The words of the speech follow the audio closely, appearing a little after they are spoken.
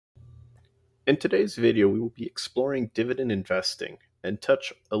In today's video, we will be exploring dividend investing and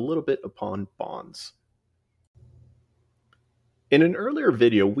touch a little bit upon bonds. In an earlier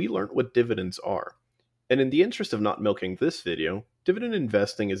video, we learned what dividends are. And in the interest of not milking this video, dividend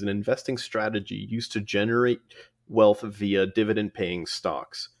investing is an investing strategy used to generate wealth via dividend-paying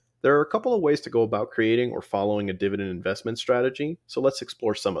stocks. There are a couple of ways to go about creating or following a dividend investment strategy, so let's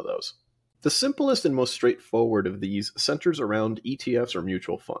explore some of those. The simplest and most straightforward of these centers around ETFs or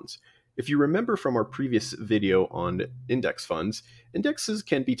mutual funds. If you remember from our previous video on index funds, indexes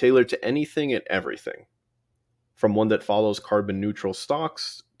can be tailored to anything and everything. From one that follows carbon neutral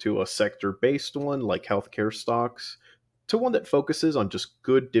stocks, to a sector-based one like healthcare stocks, to one that focuses on just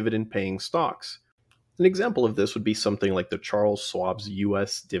good dividend-paying stocks. An example of this would be something like the Charles Schwab's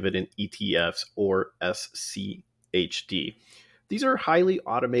US Dividend ETFs, or SCHD. These are highly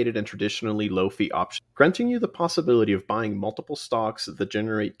automated and traditionally low-fee options, granting you the possibility of buying multiple stocks that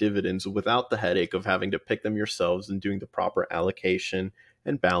generate dividends without the headache of having to pick them yourselves and doing the proper allocation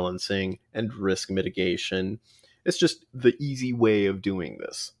and balancing and risk mitigation. It's just the easy way of doing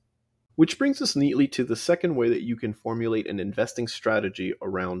this. Which brings us neatly to the second way that you can formulate an investing strategy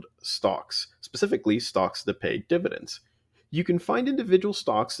around stocks, specifically stocks that pay dividends. You can find individual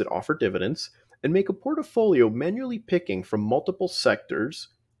stocks that offer dividends and make a portfolio manually picking from multiple sectors,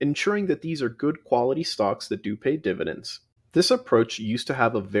 ensuring that these are good quality stocks that do pay dividends. This approach used to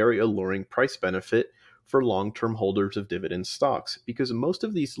have a very alluring price benefit for long-term holders of dividend stocks, because most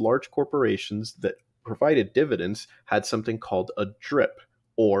of these large corporations that provided dividends had something called a DRIP,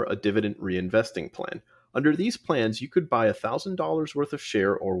 or a dividend reinvesting plan. Under these plans, you could buy $1,000 worth of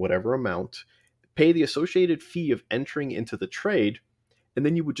share or whatever amount, pay the associated fee of entering into the trade, and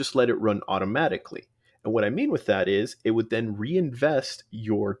then you would just let it run automatically. And what I mean with that is it would then reinvest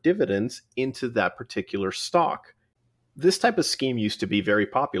your dividends into that particular stock. This type of scheme used to be very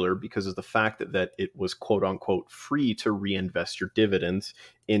popular because of the fact that it was quote unquote free to reinvest your dividends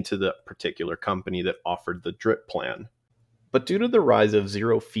into the particular company that offered the DRIP plan. But due to the rise of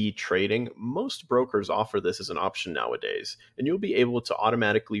zero-fee trading, most brokers offer this as an option nowadays, and you'll be able to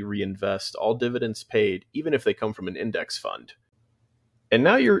automatically reinvest all dividends paid, even if they come from an index fund. And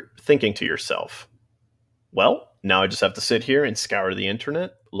now you're thinking to yourself, well, now I just have to sit here and scour the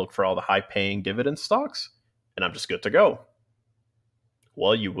internet, look for all the high-paying dividend stocks, and I'm just good to go.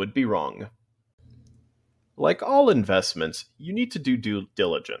 Well, you would be wrong. Like all investments, you need to do due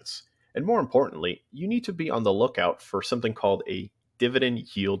diligence. And more importantly, you need to be on the lookout for something called a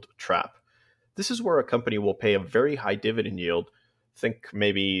dividend yield trap. This is where a company will pay a very high dividend yield, think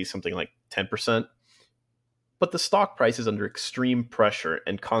maybe something like 10%, but the stock price is under extreme pressure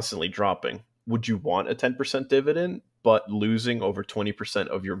and constantly dropping. Would you want a 10% dividend, but losing over 20%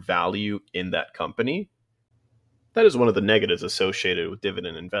 of your value in that company? That is one of the negatives associated with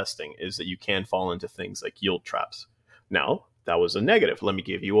dividend investing, is that you can fall into things like yield traps. Now, that was a negative. Let me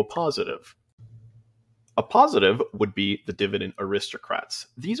give you a positive. A positive would be the dividend aristocrats.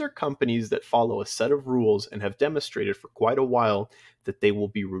 These are companies that follow a set of rules and have demonstrated for quite a while that they will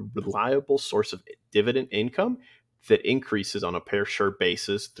be a reliable source of dividend income that increases on a per share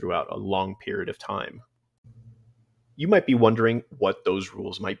basis throughout a long period of time. You might be wondering what those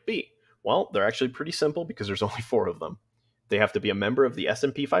rules might be. Well, they're actually pretty simple because there's only 4 of them. They have to be a member of the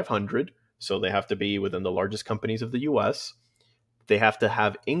S&P 500, so they have to be within the largest companies of the US. They have to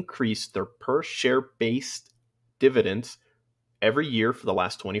have increased their per share based dividends every year for the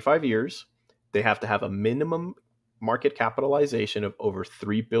last 25 years. They have to have a minimum market capitalization of over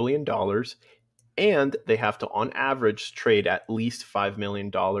 $3 billion. And they have to, on average, trade at least $5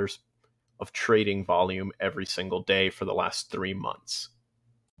 million of trading volume every single day for the last 3 months.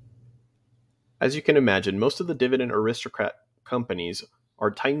 As you can imagine, most of the dividend aristocrat companies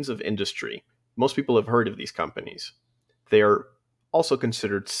are titans of industry. Most people have heard of these companies. They are also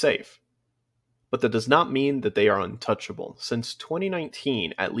considered safe. But that does not mean that they are untouchable. Since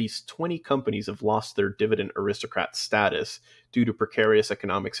 2019, at least 20 companies have lost their dividend aristocrat status due to precarious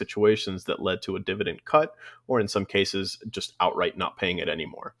economic situations that led to a dividend cut, or in some cases, just outright not paying it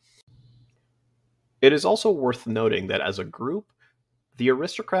anymore. It is also worth noting that as a group, the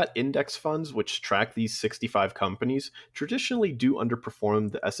aristocrat index funds, which track these 65 companies, traditionally do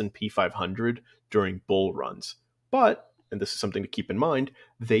underperform the S&P 500 during bull runs. But, and this is something to keep in mind,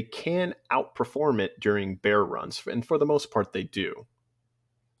 they can outperform it during bear runs, and for the most part they do.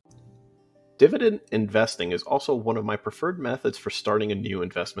 Dividend investing is also one of my preferred methods for starting a new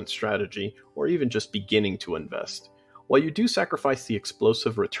investment strategy, or even just beginning to invest. While you do sacrifice the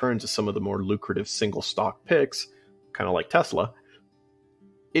explosive returns of some of the more lucrative single stock picks, kind of like Tesla,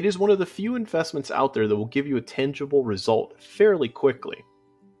 it is one of the few investments out there that will give you a tangible result fairly quickly.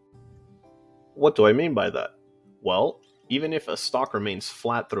 What do I mean by that? Well, even if a stock remains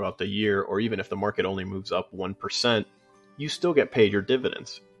flat throughout the year, or even if the market only moves up 1%, you still get paid your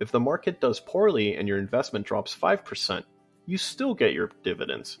dividends. If the market does poorly and your investment drops 5%, you still get your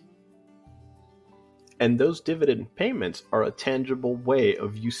dividends. And those dividend payments are a tangible way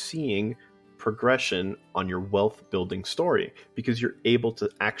of you seeing progression on your wealth building story, because you're able to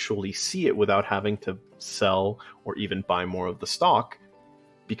actually see it without having to sell or even buy more of the stock,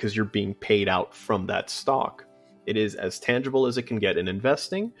 because you're being paid out from that stock. It is as tangible as it can get in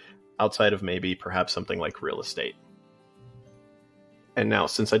investing, outside of maybe perhaps something like real estate. And now,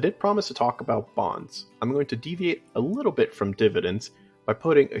 since I did promise to talk about bonds, I'm going to deviate a little bit from dividends by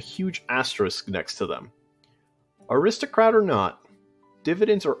putting a huge asterisk next to them. Aristocrat or not,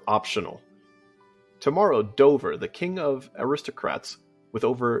 dividends are optional. Tomorrow, Dover, the king of aristocrats, with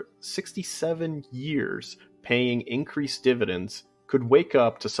over 67 years paying increased dividends, could wake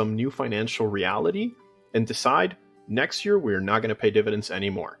up to some new financial reality and decide, next year we're not going to pay dividends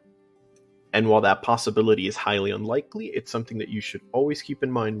anymore. And while that possibility is highly unlikely, it's something that you should always keep in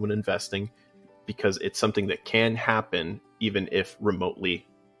mind when investing, because it's something that can happen even if remotely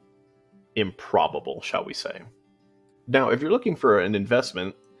improbable, shall we say. Now, if you're looking for an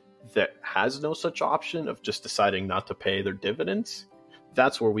investment that has no such option of just deciding not to pay their dividends,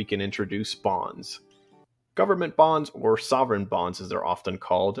 that's where we can introduce bonds. Government bonds, or sovereign bonds as they're often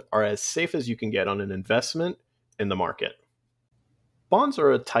called, are as safe as you can get on an investment in the market. Bonds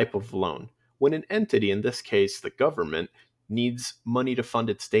are a type of loan. When an entity, in this case the government, needs money to fund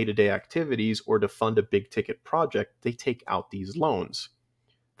its day-to-day activities or to fund a big-ticket project, they take out these loans.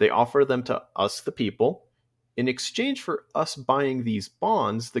 They offer them to us, the people. In exchange for us buying these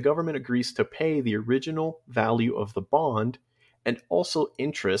bonds, the government agrees to pay the original value of the bond and also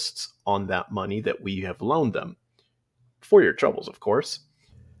interests on that money that we have loaned them. For your troubles, of course.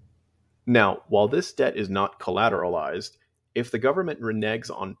 Now, while this debt is not collateralized, if the government reneges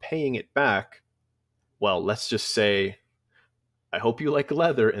on paying it back, well, let's just say, I hope you like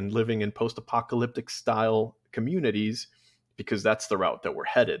leather and living in post-apocalyptic style communities, because that's the route that we're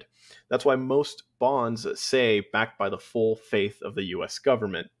headed. That's why most bonds say backed by the full faith of the US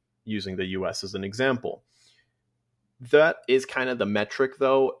government, using the US as an example. That is kind of the metric,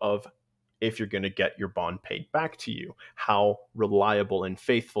 though, of if you're going to get your bond paid back to you, how reliable and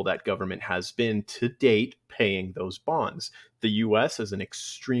faithful that government has been to date paying those bonds. The US has an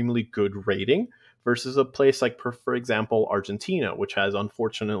extremely good rating versus a place like, for example, Argentina, which has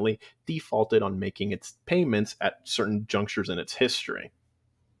unfortunately defaulted on making its payments at certain junctures in its history.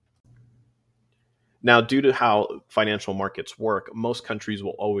 Now, due to how financial markets work, most countries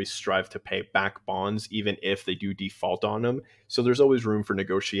will always strive to pay back bonds, even if they do default on them. So there's always room for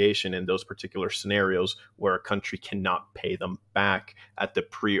negotiation in those particular scenarios where a country cannot pay them back at the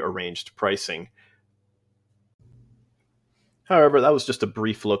pre-arranged pricing. However, that was just a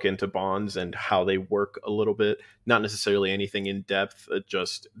brief look into bonds and how they work a little bit. Not necessarily anything in depth,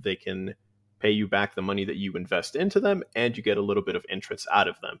 just they can pay you back the money that you invest into them, and you get a little bit of interest out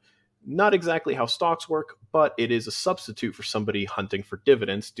of them. Not exactly how stocks work, but it is a substitute for somebody hunting for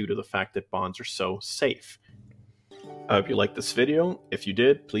dividends due to the fact that bonds are so safe. I hope you liked this video. If you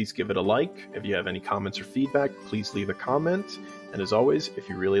did, please give it a like. If you have any comments or feedback, please leave a comment. And as always, if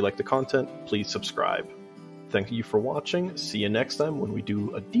you really like the content, please subscribe. Thank you for watching. See you next time when we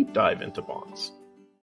do a deep dive into bonds.